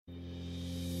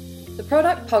The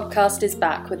Product Podcast is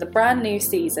back with a brand new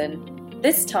season.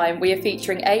 This time we are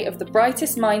featuring 8 of the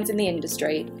brightest minds in the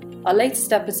industry. Our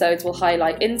latest episodes will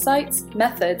highlight insights,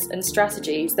 methods and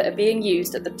strategies that are being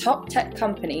used at the top tech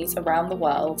companies around the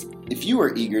world. If you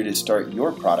are eager to start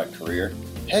your product career,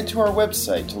 head to our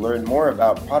website to learn more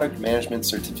about product management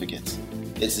certificates.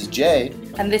 This is Jay.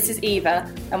 And this is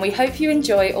Eva, and we hope you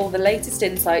enjoy all the latest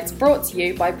insights brought to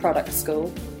you by Product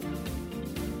School.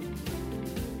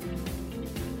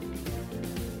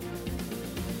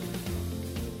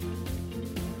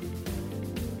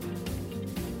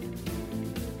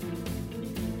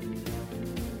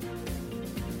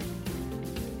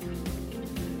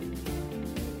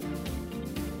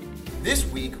 This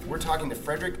week, we're talking to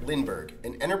Fredrik Lindberg,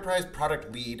 an enterprise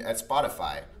product lead at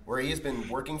Spotify, where he has been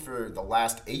working for the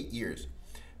last 8 years.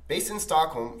 Based in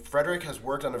Stockholm, Fredrik has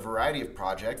worked on a variety of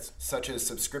projects, such as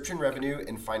subscription revenue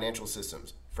and financial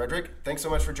systems. Fredrik, thanks so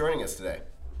much for joining us today.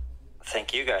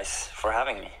 Thank you guys for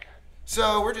having me.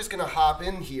 So we're just going to hop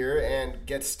in here and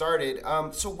get started.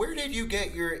 So where did you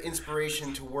get your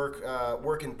inspiration to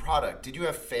work in product? Did you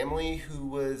have family who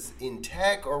was in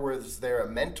tech, or was there a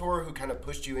mentor who kind of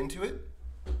pushed you into it?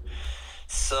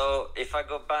 So if I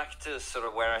go back to sort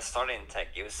of where I started in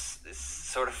tech, it's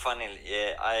sort of funny.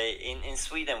 In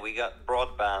Sweden we got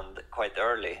broadband quite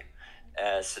early,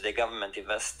 so the government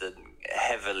invested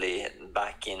heavily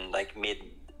back in like mid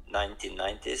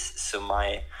 1990s. So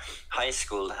my high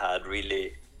school had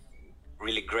really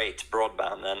great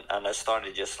broadband, and I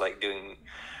started just like doing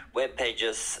web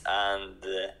pages and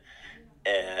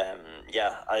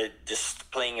I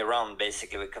just playing around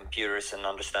basically with computers and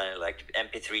understanding like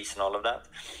MP3s and all of that.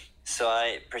 So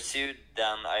I pursued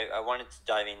then, I wanted to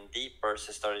dive in deeper,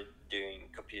 so I started doing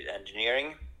computer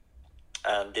engineering,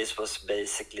 and this was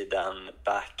basically done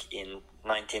back in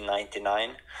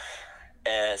 1999.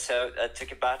 So I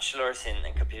took a bachelor's in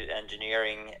computer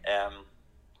engineering.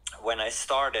 When I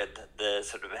started, the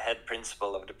sort of head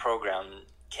principal of the program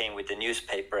came with the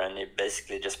newspaper, and he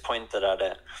basically just pointed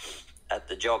at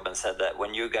the job and said that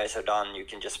when you guys are done, you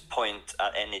can just point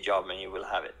at any job and you will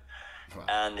have it. Wow.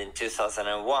 And in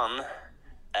 2001,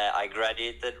 I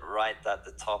graduated right at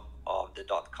the top of the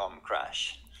dot-com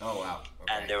crash. Oh, wow.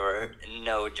 Okay. And there were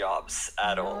no jobs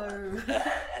at all.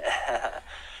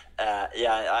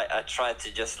 I tried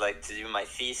to just like to do my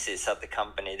thesis at the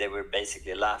company. They were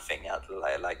basically laughing at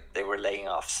like they were laying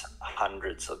off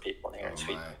hundreds of people here in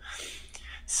Sweden.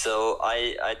 So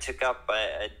I took up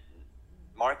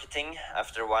marketing.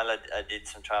 After a while I did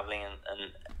some traveling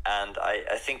and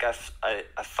I think I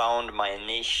found my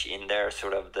niche in there.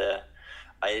 Sort of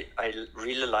I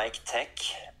really like tech,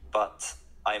 but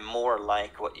I more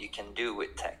like what you can do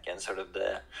with tech and sort of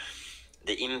the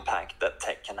impact that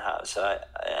tech can have. So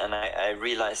I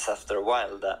realized after a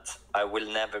while that I will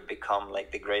never become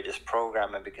like the greatest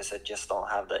programmer because I just don't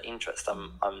have the interest.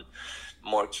 I'm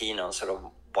more keen on sort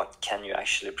of what can you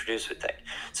actually produce with tech.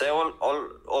 So I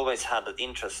always had that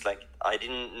interest. Like I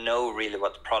didn't know really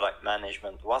what product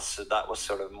management was, so that was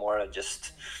sort of more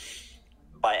just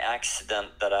by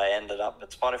accident that I ended up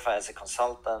at Spotify as a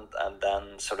consultant, and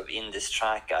then sort of in this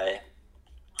track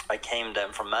I came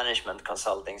then from management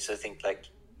consulting. So I think like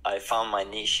I found my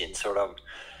niche in sort of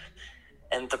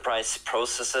enterprise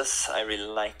processes. I really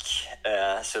like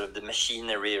sort of the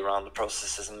machinery around the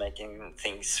processes and making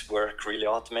things work really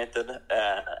automated,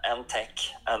 and tech,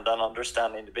 and then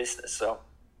understanding the business. So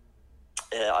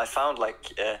I found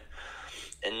like a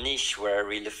niche where I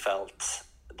really felt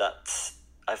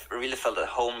at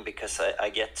home, because I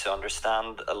get to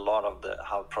understand a lot of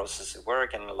how processes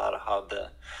work and a lot of how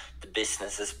the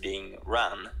business is being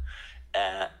run.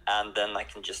 And then I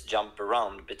can just jump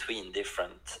around between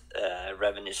different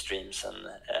revenue streams and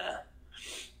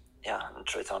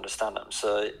try to understand them.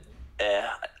 So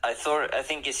I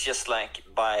think it's just like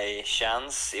by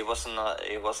chance. It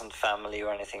wasn't family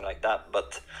or anything like that,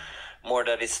 but more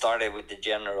that it started with the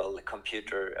general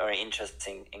computer or interest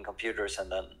in computers,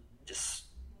 and then just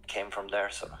came from there.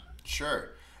 So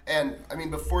sure. And I mean,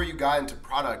 before you got into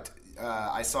product,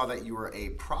 I saw that you were a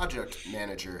project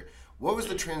manager. What was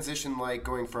the transition like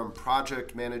going from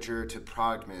project manager to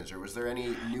product manager? Was there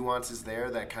any nuances there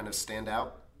that kind of stand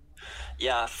out?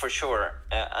 Yeah, for sure.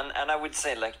 And I would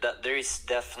say like that there is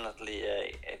definitely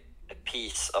a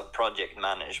piece of project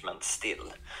management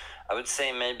still. I would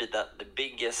say maybe that the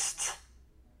biggest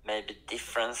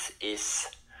difference is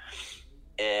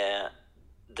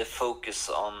the focus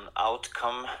on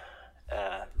outcome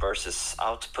versus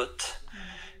output,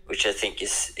 which I think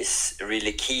is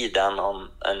really key then on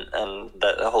and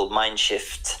the whole mind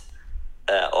shift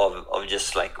of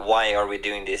just like, why are we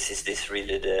doing this? Is this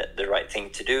really the right thing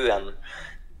to do?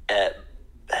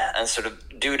 And sort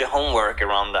of do the homework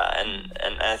around that.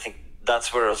 And I think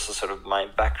that's where also sort of my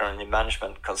background in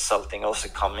management consulting also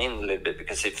come in a little bit,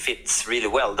 because it fits really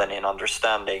well then in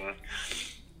understanding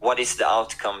what is the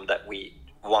outcome that we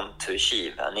want to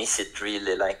achieve, and is it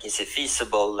really is it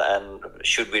feasible, and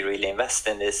should we really invest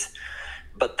in this?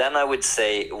 But then I would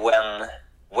say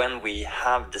when we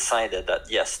have decided that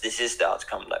yes, this is the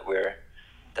outcome that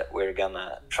we're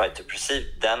gonna try to proceed,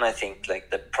 then I think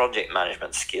the project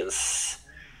management skills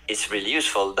is really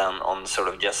useful then on sort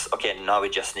of just, okay, now we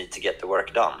just need to get the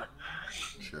work done.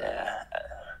 Sure.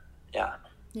 Yeah.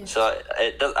 So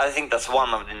I think that's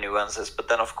one of the nuances. But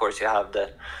then of course you have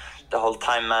the whole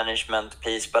time management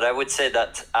piece. But I would say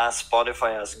that as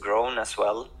Spotify has grown as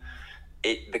well,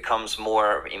 it becomes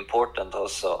more important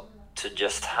also to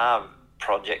just have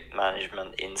project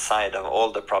management inside of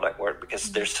all the product work,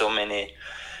 because there's so many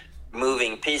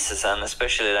moving pieces, and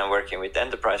especially then working with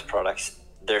enterprise products,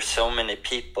 there's so many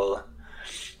people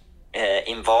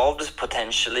involved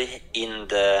potentially in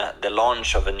the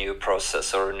launch of a new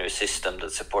process or a new system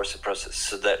that supports the process,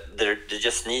 so that there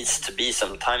just needs to be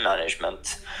some time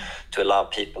management to allow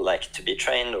people to be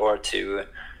trained or to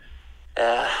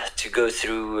go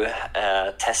through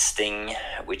testing,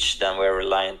 which then we're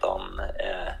reliant on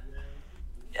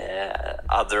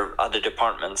other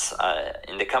departments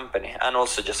in the company, and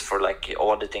also just for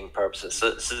auditing purposes.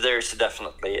 So there's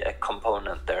definitely a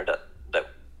component there that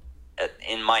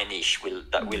in my niche will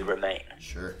remain.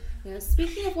 Sure. Yeah.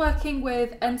 Speaking of working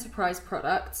with enterprise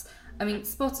products, I mean,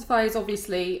 Spotify is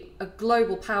obviously a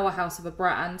global powerhouse of a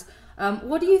brand.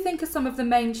 What do you think are some of the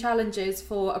main challenges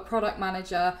for a product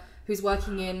manager who's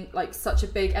working in such a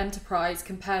big enterprise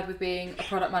compared with being a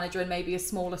product manager in maybe a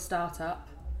smaller startup?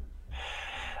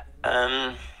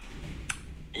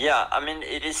 Yeah, I mean,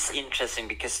 it is interesting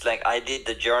because I did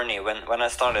the journey when I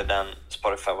started, then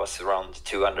Spotify was around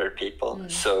 200 people.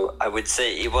 So I would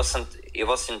say it wasn't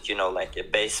a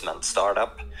basement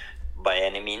startup by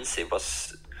any means. It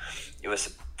was a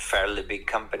fairly big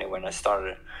company when I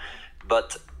started.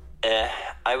 But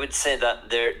I would say that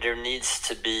there needs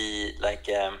to be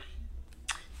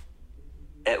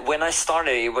when I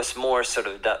started, it was more sort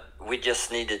of that we just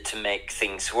needed to make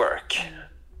things work.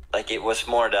 It was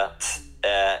more that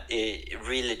it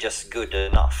really just good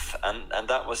enough, and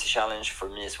that was a challenge for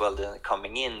me as well, then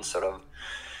coming in sort of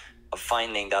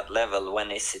finding that level, when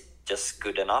is it just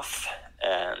good enough,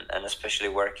 and especially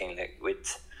working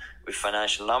with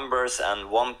financial numbers and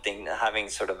having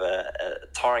sort of a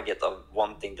target of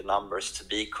wanting the numbers to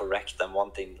be correct and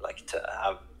wanting to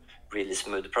have really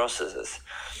smooth processes.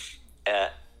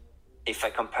 If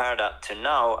I compare that to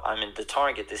now, I mean, the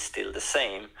target is still the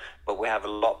same, but we have a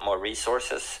lot more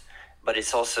resources, but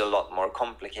it's also a lot more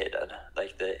complicated.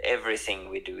 Everything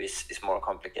we do is more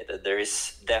complicated. There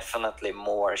is definitely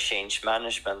more change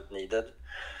management needed,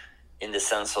 in the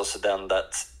sense also then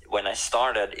that when I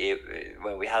started,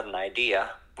 when we had an idea,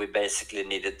 we basically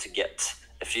needed to get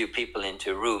a few people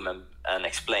into a room and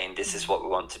explain this is what we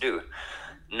want to do.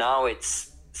 Now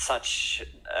it's such a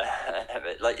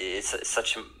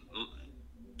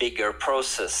bigger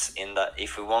process, in that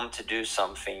if we want to do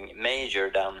something major,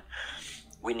 then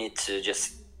we need to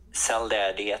just sell the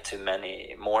idea to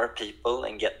many more people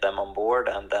and get them on board,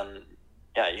 and then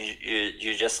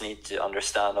you just need to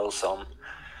understand also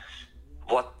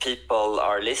what people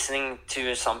are listening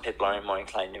to. Some people are more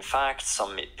inclined in facts,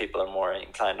 some people are more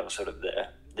inclined on sort of the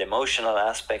emotional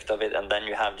aspect of it, and then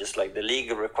you have just the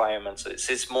legal requirements. So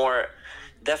it's more,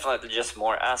 definitely just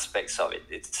more aspects of it.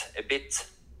 It's a bit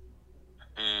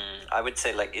I would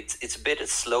say it's a bit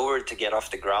slower to get off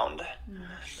the ground,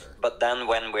 but then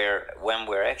when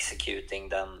we're executing,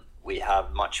 then we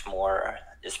have much more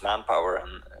just manpower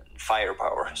and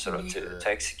firepower sort of to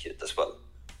execute as well.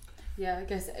 Yeah, I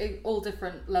guess all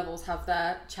different levels have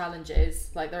their challenges.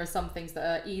 There are some things that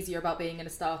are easier about being in a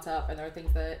startup, and there are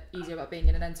things that are easier about being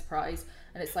in an enterprise,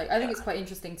 and it's I think it's quite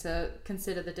interesting to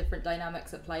consider the different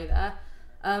dynamics at play there.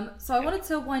 So I wanted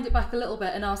to wind it back a little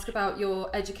bit and ask about your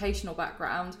educational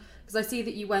background, because I see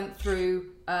that you went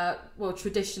through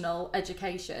traditional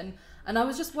education, and I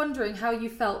was just wondering how you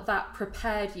felt that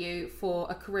prepared you for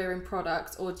a career in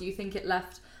product, or do you think it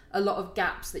left a lot of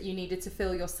gaps that you needed to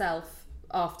fill yourself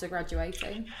after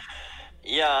graduating?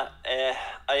 Yeah,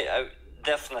 I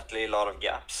definitely a lot of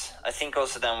gaps. I think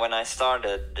also then when I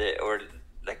started,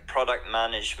 product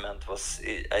management was,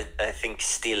 I think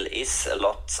still is a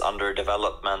lot under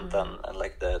development, and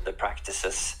the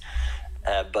practices.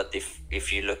 But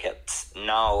if you look at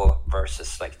now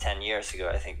versus 10 years ago,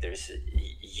 I think there's a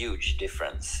huge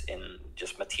difference in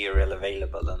just material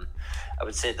available. And I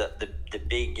would say that the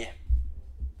big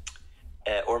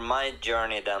or my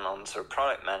journey then on sort of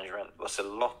product management was a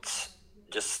lot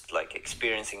just like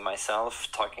experiencing myself,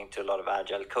 talking to a lot of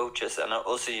agile coaches, and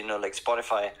also, you know, like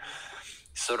Spotify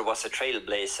sort of was a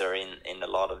trailblazer in a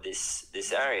lot of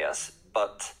these areas,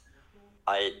 but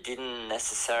I didn't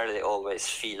necessarily always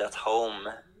feel at home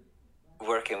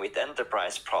working with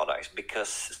enterprise products,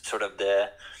 because sort of the,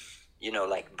 you know,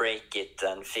 like break it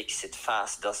and fix it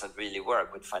fast doesn't really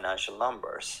work with financial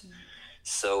numbers.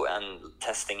 So, and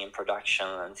testing in production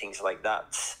and things like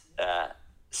that.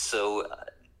 So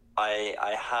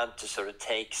I had to sort of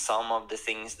take some of the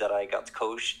things that I got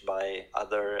coached by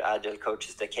other agile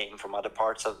coaches that came from other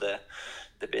parts of the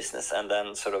business, and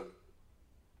then sort of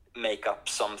make up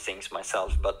some things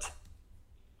myself. But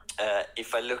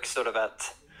if I look sort of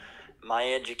at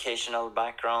my educational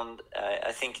background,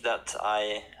 I think that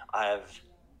I have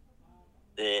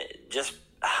just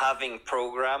having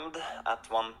programmed at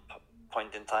one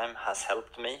point in time has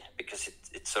helped me, because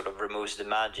it sort of removes the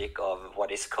magic of what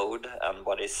is code and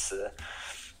what is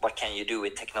what can you do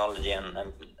with technology and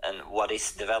what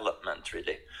is development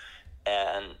really.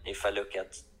 And if I look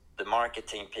at the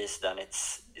marketing piece, then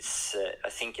it's I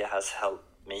think it has helped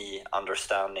me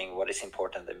understanding what is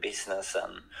important in business,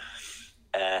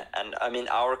 and I mean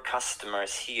our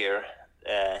customers here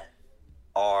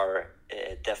are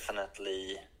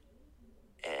definitely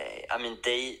I mean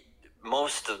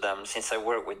most of them, since I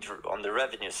work with on the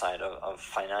revenue side of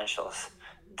financials,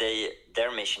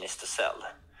 their mission is to sell.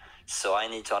 So I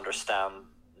need to understand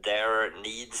their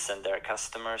needs and their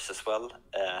customers as well.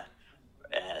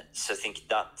 So I think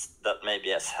that maybe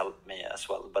has helped me as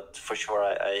well. But for sure,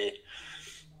 I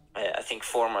think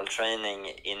formal training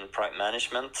in product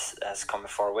management has come a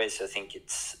far way. So I think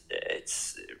it's a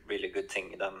really good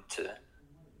thing then to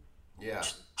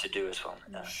do as well.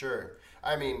 Yeah. Sure.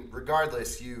 I mean,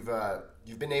 regardless, you've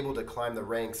been able to climb the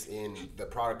ranks in the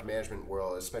product management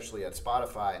world, especially at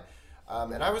Spotify.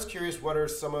 And I was curious, what are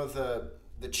some of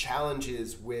the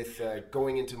challenges with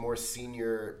going into more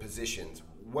senior positions?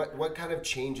 What kind of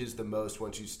changes the most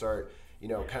once you start, you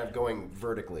know, kind of going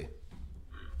vertically?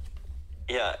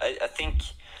 Yeah, I think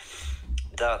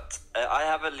that I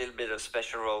have a little bit of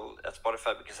special role at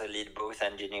Spotify because I lead both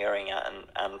engineering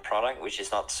and product, which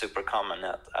is not super common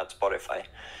at Spotify.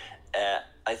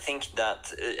 I think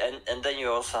that, and then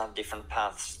you also have different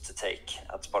paths to take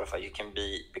at Spotify. You can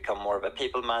become more of a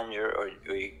people manager, or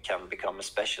you can become a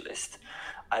specialist.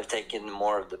 I've taken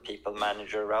more of the people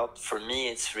manager route. For me,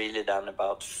 it's really then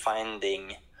about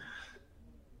finding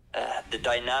the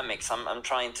dynamics. I'm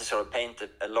trying to sort of paint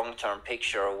a long-term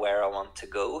picture of where I want to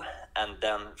go, and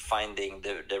then finding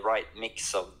the right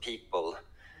mix of people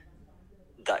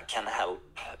that can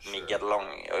help me get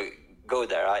along. Go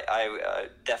there. I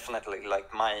definitely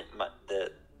like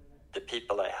the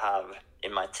people I have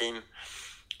in my team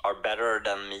are better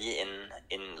than me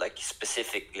in like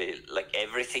specifically like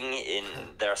everything in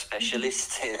their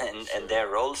specialists and their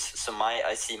roles. So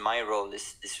I see my role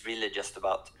is really just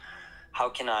about how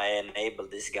can I enable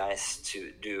these guys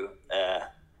to do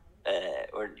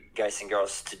or guys and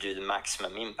girls to do the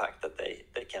maximum impact that they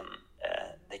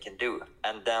can do.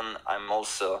 And then I'm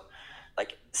also,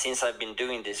 like, since I've been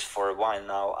doing this for a while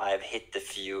now, I've hit a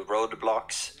few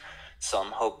roadblocks. So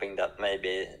I'm hoping that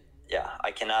maybe,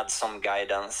 I can add some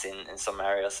guidance in some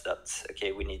areas that,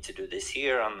 okay, we need to do this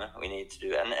here and we need to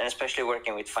do, and especially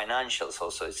working with financials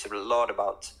also, it's a lot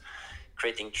about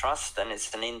creating trust, and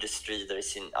it's an industry that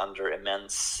is under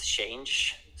immense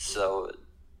change. So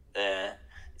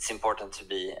it's important to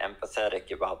be empathetic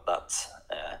about that,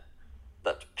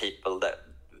 that people that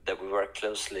we work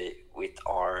closely with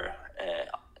are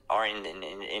in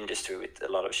industry with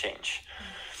a lot of change.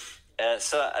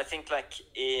 So I think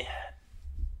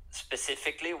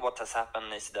specifically what has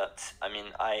happened is that, I mean,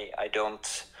 I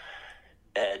don't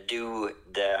do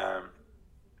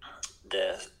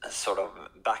the sort of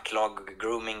backlog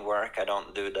grooming work. I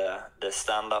don't do the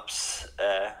stand-ups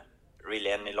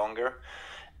really any longer.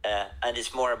 And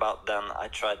it's more about then I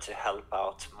try to help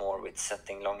out more with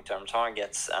setting long-term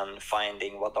targets and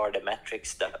finding what are the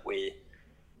metrics that we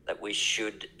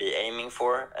should be aiming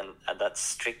for, and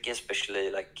that's tricky, especially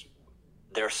like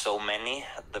there are so many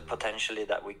potentially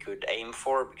that we could aim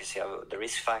for, because you have the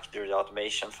risk factor, the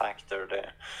automation factor,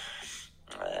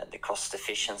 the cost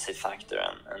efficiency factor,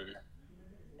 and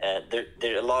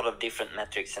there are a lot of different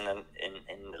metrics in a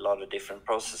lot of different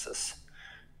processes.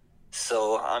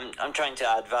 So I'm trying to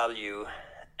add value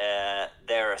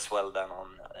there as well, then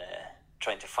on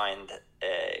trying to find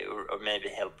or maybe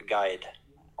help guide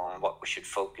on what we should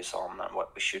focus on and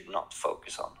what we should not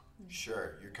focus on.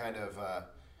 Sure, you're kind of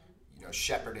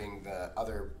shepherding the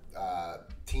other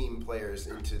team players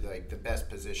into the best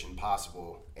position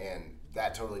possible, and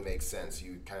that totally makes sense.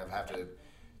 You kind of have to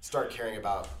start caring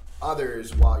about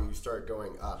others while you start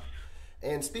going up.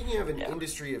 And speaking of an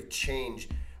industry of change,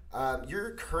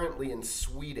 you're currently in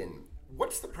Sweden.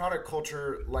 What's the product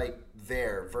culture like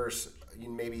there versus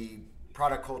maybe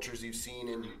product cultures you've seen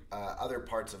in other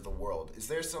parts of the world? Is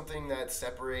there something that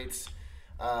separates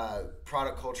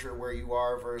product culture where you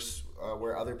are versus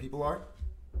where other people are?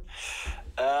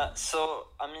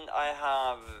 I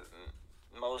have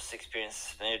most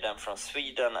experience maybe then from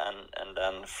Sweden and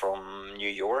then from New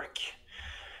York.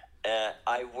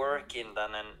 I work in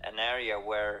then an area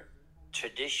where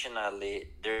traditionally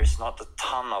there's not a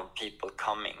ton of people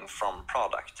coming from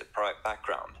product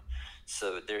background.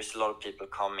 So there's a lot of people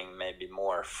coming maybe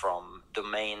more from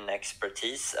domain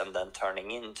expertise and then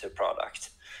turning into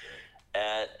product.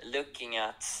 Looking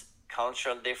at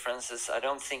cultural differences, I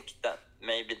don't think that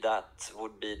maybe that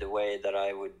would be the way that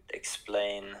I would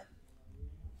explain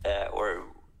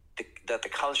that the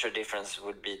culture difference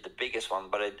would be the biggest one,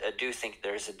 but I do think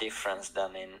there's a difference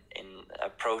then in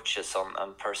approaches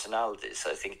on personalities.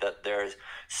 I think that there's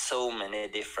so many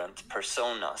different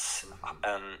personas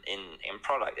in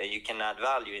product, and you can add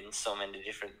value in so many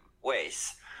different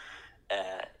ways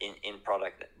in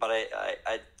product. But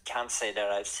I can't say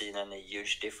that I've seen any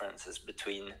huge differences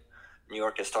between New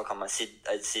York and Stockholm. I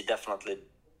see definitely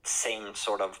same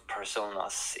sort of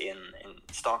personas in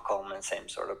Stockholm and same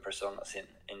sort of personas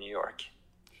in New York.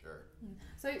 Sure.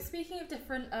 So speaking of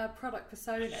different product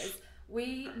personas,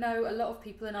 we know a lot of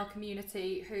people in our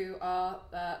community who are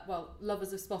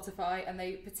lovers of Spotify, and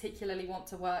they particularly want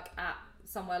to work at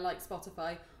somewhere like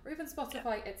Spotify or even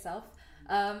Spotify itself.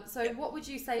 What would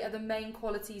you say are the main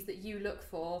qualities that you look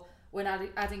for when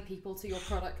adding people to your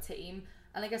product team?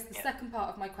 And I guess the second part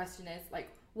of my question is,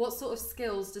 what sort of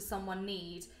skills does someone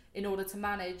need in order to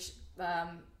manage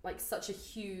such a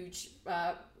huge,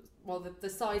 the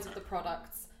size of the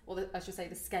products, or I should say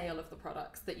the scale of the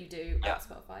products that you do at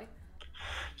Spotify?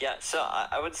 Yeah, so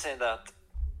I would say that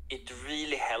it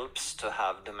really helps to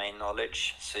have domain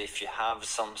knowledge. So if you have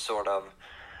some sort of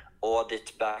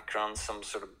audit background, some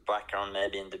sort of background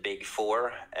maybe in the Big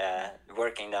Four,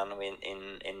 working then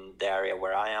in the area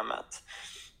where I am at,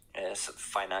 so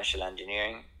financial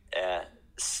engineering,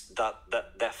 that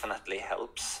definitely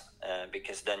helps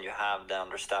because then you have the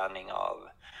understanding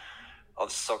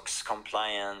of SOX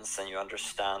compliance, and you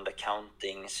understand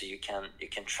accounting, so you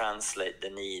can translate the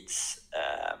needs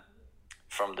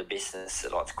from the business a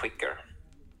lot quicker.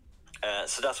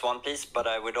 So that's one piece. But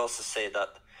I would also say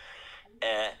that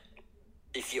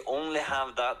if you only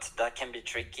have that can be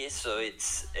tricky. So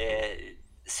it's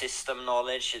system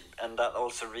knowledge, and that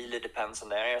also really depends on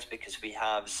the areas, because we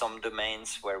have some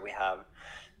domains where we have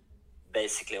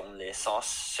basically only SaaS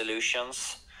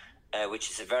solutions, which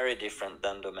is very different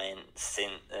than domains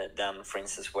than, for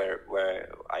instance, where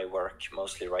I work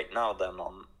mostly right now, than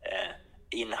on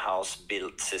in-house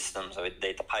built systems with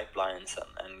data pipelines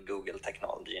and Google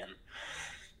technology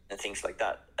and things like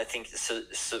that. I think so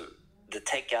the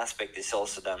tech aspect is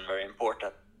also then very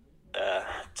important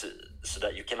so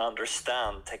that you can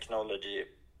understand technology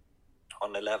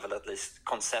on a level, at least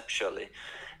conceptually.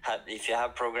 If you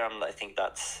have programmed, I think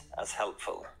that's as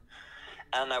helpful.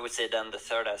 And I would say then the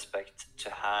third aspect, to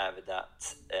have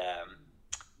that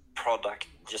product,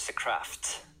 just a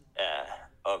craft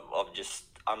of just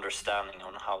understanding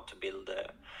on how to build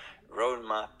a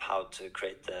roadmap, how to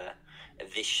create a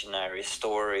visionary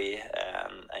story,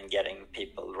 and getting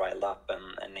people riled up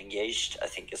and engaged, I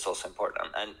think is also important.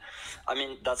 And I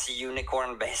mean, that's a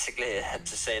unicorn basically,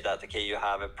 to say that, okay, you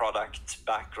have a product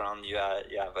background,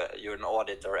 you're an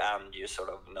auditor, and you sort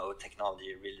of know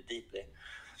technology really deeply.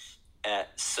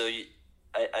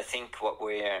 I think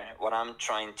what I'm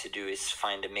trying to do is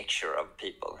find a mixture of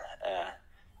people.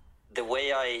 The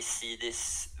way I see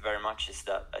this very much is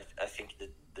that I think the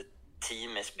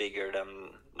team is bigger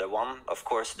than the one. Of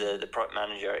course, the product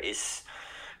manager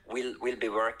will be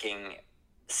working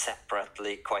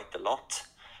separately quite a lot,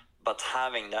 but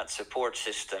having that support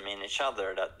system in each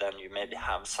other, that then you maybe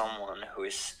have someone who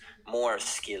is more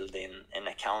skilled in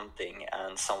accounting,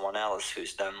 and someone else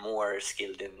who's then more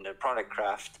skilled in the product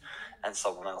craft, and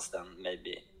someone else then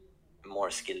maybe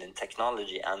more skilled in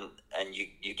technology, and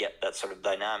you get that sort of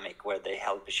dynamic where they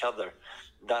help each other.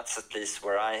 That's at least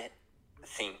where I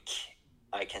think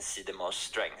I can see the most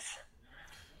strength.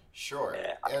 Sure.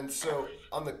 And so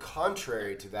on the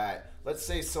contrary to that, let's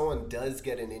say someone does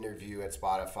get an interview at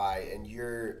Spotify and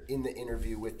you're in the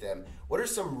interview with them. What are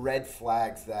some red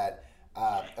flags that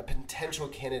a potential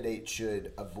candidate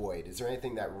should avoid? Is there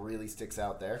anything that really sticks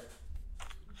out there?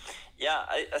 Yeah,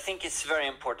 I think it's very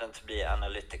important to be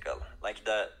analytical. Like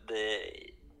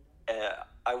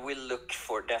I will look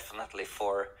for definitely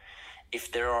for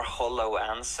if there are hollow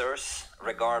answers,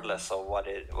 regardless of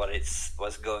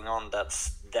what's going on. That's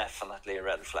definitely a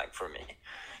red flag for me.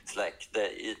 It's like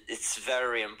it's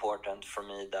very important for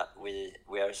me that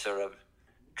we are sort of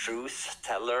truth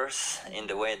tellers in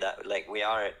the way that like we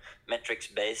are metrics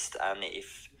based, and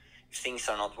if things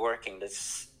are not working,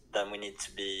 then we need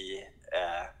to be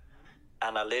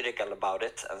analytical about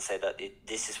it and say that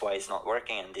this is why it's not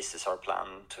working and this is our plan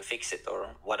to fix it,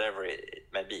 or whatever it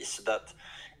may be. So that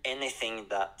anything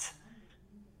that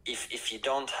if you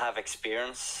don't have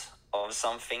experience of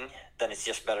something, then it's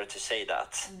just better to say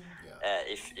that.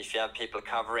 If you have people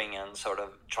covering and sort of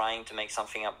trying to make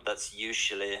something up, that's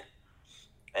usually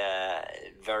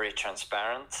very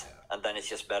transparent, and then it's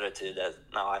just better to that.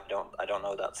 No, I don't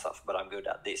know that stuff, but I'm good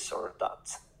at this or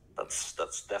that.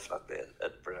 That's definitely a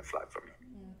red flag for me.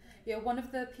 Yeah, one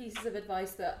of the pieces of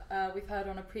advice that we've heard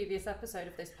on a previous episode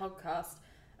of this podcast,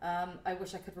 I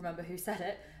wish I could remember who said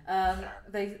it.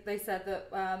 They said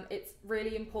that it's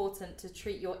really important to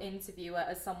treat your interviewer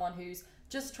as someone who's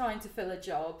just trying to fill a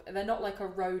job. They're not like a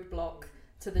roadblock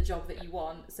to the job that you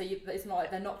want. So it's not like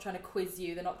they're not trying to quiz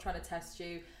you, they're not trying to test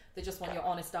you. They just want your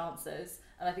honest answers.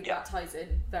 And I think that ties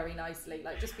in very nicely.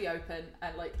 Like, just be open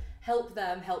and like help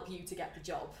them help you to get the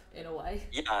job in a way.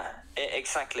 Yeah,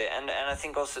 exactly. And I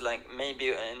think also like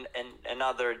maybe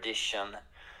another addition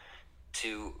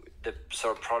to the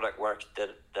sort of product work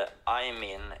that I'm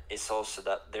in is also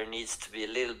that there needs to be a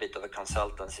little bit of a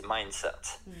consultancy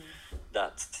mindset.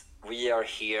 That we are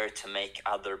here to make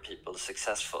other people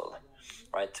successful,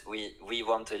 right? We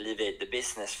want to alleviate the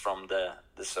business from the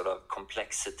sort of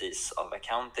complexities of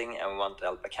accounting, and we want to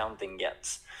help accounting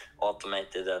get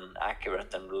automated and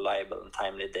accurate and reliable and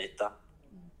timely data.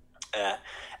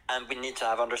 And we need to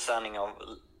have understanding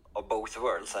of both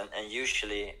worlds, and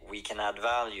usually we can add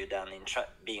value then in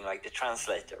being like the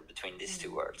translator between these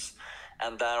two worlds.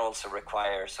 And that also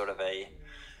requires sort of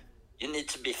you need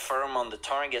to be firm on the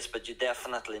targets, but you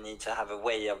definitely need to have a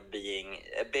way of being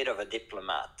a bit of a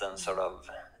diplomat and sort of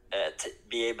to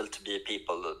be able to be a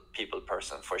people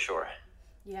person for sure.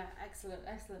 Yeah, excellent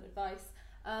advice.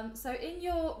 So in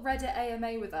your Reddit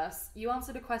AMA with us, you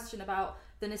answered a question about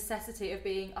the necessity of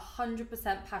being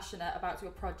 100% passionate about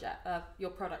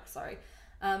your product.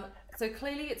 So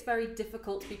clearly it's very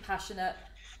difficult to be passionate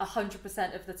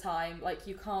 100% of the time. Like,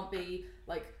 you can't be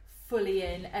like fully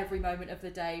in every moment of the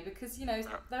day, because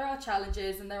there are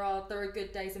challenges and there are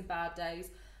good days and bad days.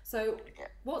 So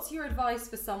what's your advice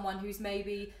for someone who's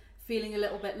maybe feeling a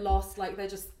little bit lost, like they're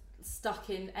just stuck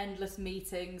in endless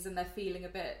meetings and they're feeling a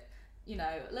bit,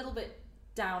 a little bit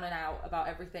down and out about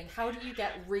everything? How do you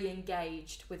get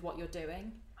re-engaged with what you're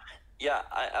doing? Yeah,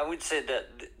 I would say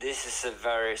that this is a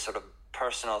very sort of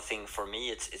personal thing for me.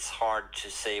 It's hard to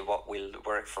say what will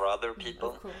work for other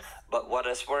people. But what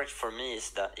has worked for me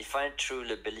is that if I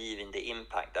truly believe in the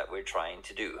impact that we're trying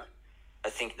to do, I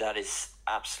think that is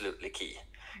absolutely key.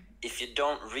 If you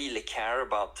don't really care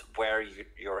about where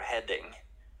you're heading,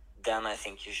 then I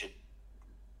think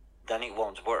then it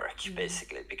won't work,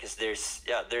 basically, because there's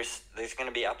going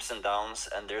to be ups and downs,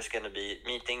 and there's going to be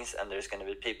meetings, and there's going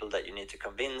to be people that you need to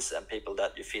convince, and people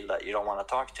that you feel that you don't want to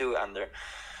talk to, and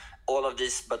all of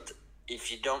this. But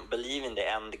if you don't believe in the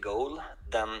end goal,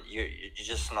 then you're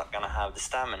just not going to have the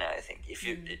stamina, I think.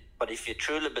 But if you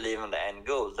truly believe in the end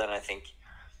goal, then I think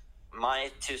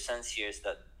my 2 cents here is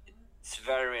that it's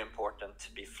very important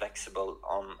to be flexible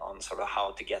on sort of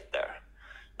how to get there.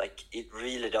 Like, it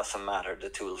really doesn't matter the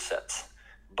tool set,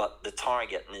 but the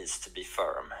target needs to be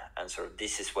firm, and sort of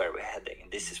this is where we're heading,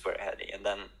 and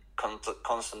then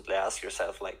constantly ask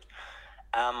yourself, like,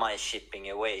 am I chipping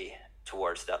away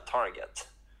towards that target?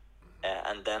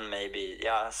 And then maybe,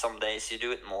 some days you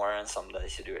do it more and some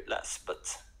days you do it less,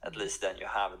 but at least then you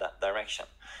have that direction.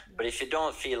 But if you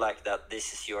don't feel like that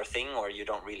this is your thing, or you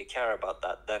don't really care about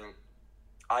that, then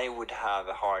I would have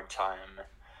a hard time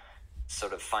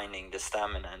sort of finding the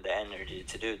stamina and the energy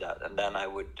to do that, and then I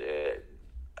would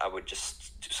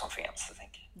just do something else, I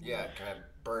think. Yeah, kind of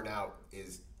burnout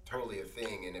is totally a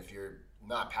thing, and if you're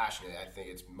not passionate, I think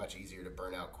it's much easier to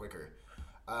burn out quicker.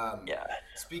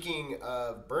 Speaking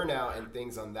of burnout and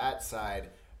things on that side,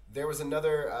 there was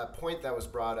another point that was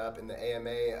brought up in the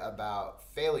AMA about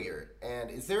failure. And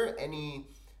is there any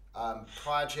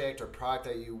project or product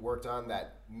that you worked on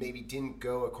that maybe didn't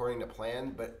go according to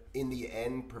plan, but in the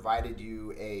end provided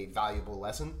you a valuable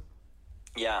lesson?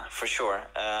 Yeah, for sure.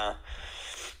 I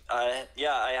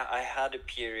had a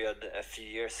period a few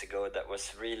years ago that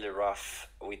was really rough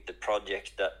with the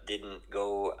project that didn't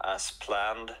go as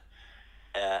planned.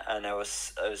 and I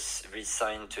was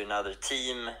resigned to another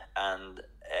team, and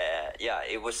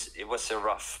it was a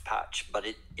rough patch, but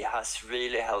it has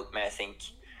really helped me, I think,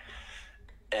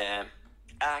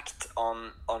 act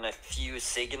on a few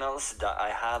signals that I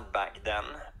had back then,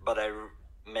 but I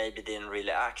maybe didn't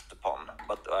really act upon.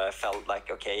 But I felt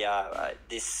like, okay,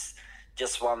 this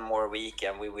just one more week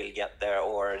and we will get there,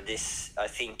 or this, I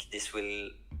think this will,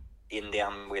 in the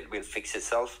end, will fix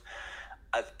itself.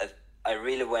 I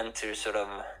really went through sort of,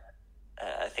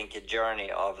 I think, a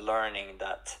journey of learning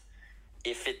that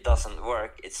if it doesn't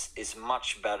work, it's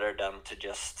much better than to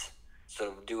just sort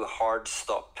of do a hard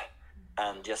stop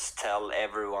and just tell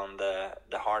everyone the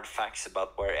hard facts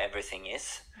about where everything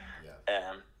is,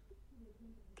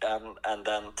 and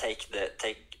then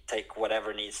take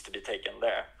whatever needs to be taken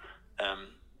there.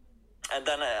 And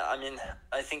then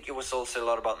I think it was also a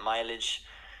lot about mileage.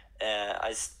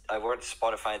 I worked at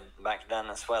Spotify back then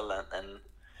as well, and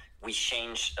we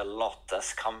changed a lot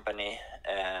as company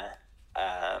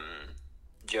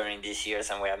during these years,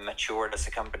 and we have matured as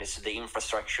a company. So the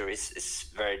infrastructure is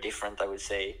very different, I would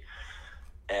say,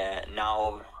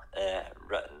 now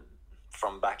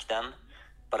from back then.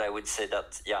 But I would say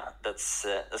that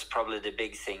that's probably the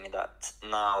big thing, that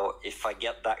now if I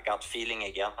get that gut feeling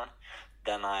again,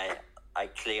 then I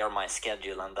clear my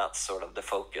schedule, and that's sort of the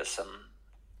focus. And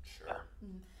sure.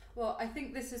 Well, I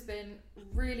think this has been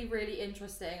really, really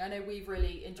interesting. I know we've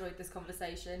really enjoyed this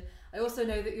conversation. I also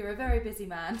know that you're a very busy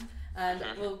man, and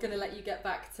we're going to let you get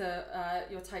back to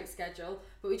your tight schedule.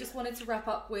 But we just wanted to wrap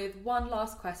up with one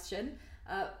last question.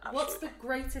 What's the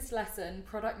greatest lesson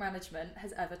product management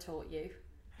has ever taught you?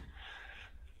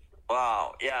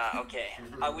 Wow, yeah, okay.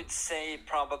 I would say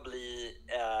probably,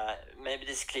 maybe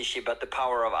this is cliche, but the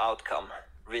power of outcome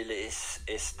really is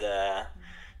the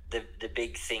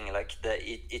big thing. Like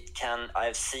it can,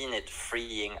 I've seen it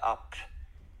freeing up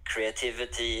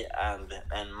creativity and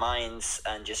minds,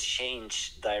 and just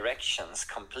change directions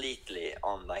completely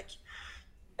on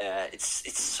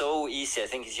it's so easy. I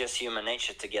think it's just human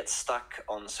nature to get stuck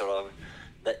on sort of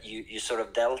that you sort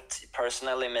of dealt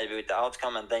personally maybe with the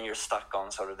outcome, and then you're stuck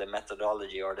on sort of the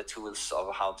methodology or the tools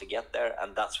of how to get there,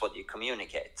 and that's what you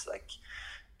communicate.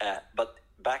 But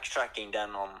backtracking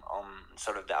then on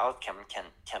sort of the outcome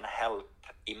can help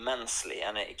immensely,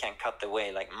 and it can cut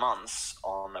away months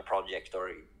on a project,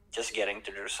 or just getting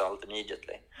to the result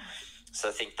immediately. So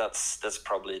I think that's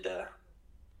probably the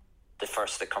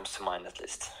first that comes to mind, at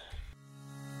least.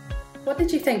 What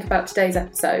did you think about today's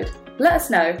episode? Let us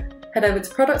know. Head over to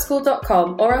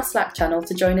productschool.com or our Slack channel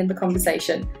to join in the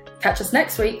conversation. Catch us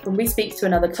next week when we speak to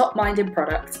another top mind in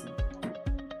product.